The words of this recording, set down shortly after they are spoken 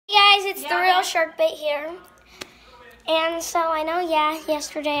it's the real shark bait here. And so I know,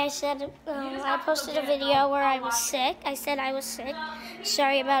 yesterday I said, I posted a video where I was sick. I said I was sick.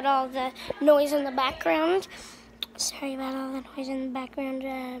 Sorry about all the noise in the background. It's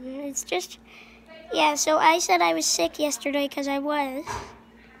just, so I said I was sick yesterday because I was.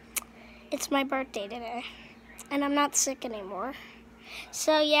 It's my birthday today, and I'm not sick anymore.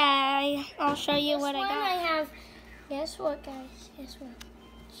 So I'll show you what I got. I have, guess what, guys? Guess what?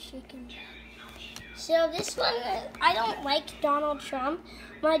 Chicken. So this one, I don't like Donald Trump.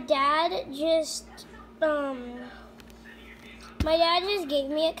 My dad just gave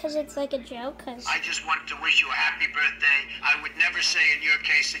me it because it's like a joke. I just want to wish you a happy birthday. I would never say in your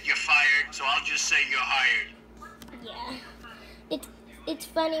case that you're fired, so I'll just say you're hired. Yeah. It's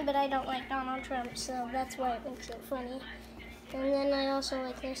funny, but I don't like Donald Trump, so that's why it makes it funny. And then I also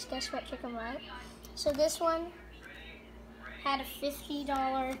like this, guess what chicken butt. So this one had a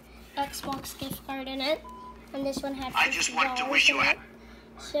 $50 Xbox gift card in it, and this one had $50 I just want to wish you a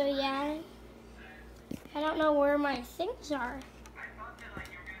So I don't know where my things are.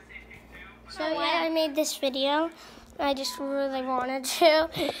 So I made this video. I just really wanted to.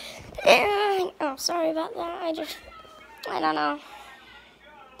 And, sorry about that. I don't know.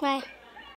 Bye.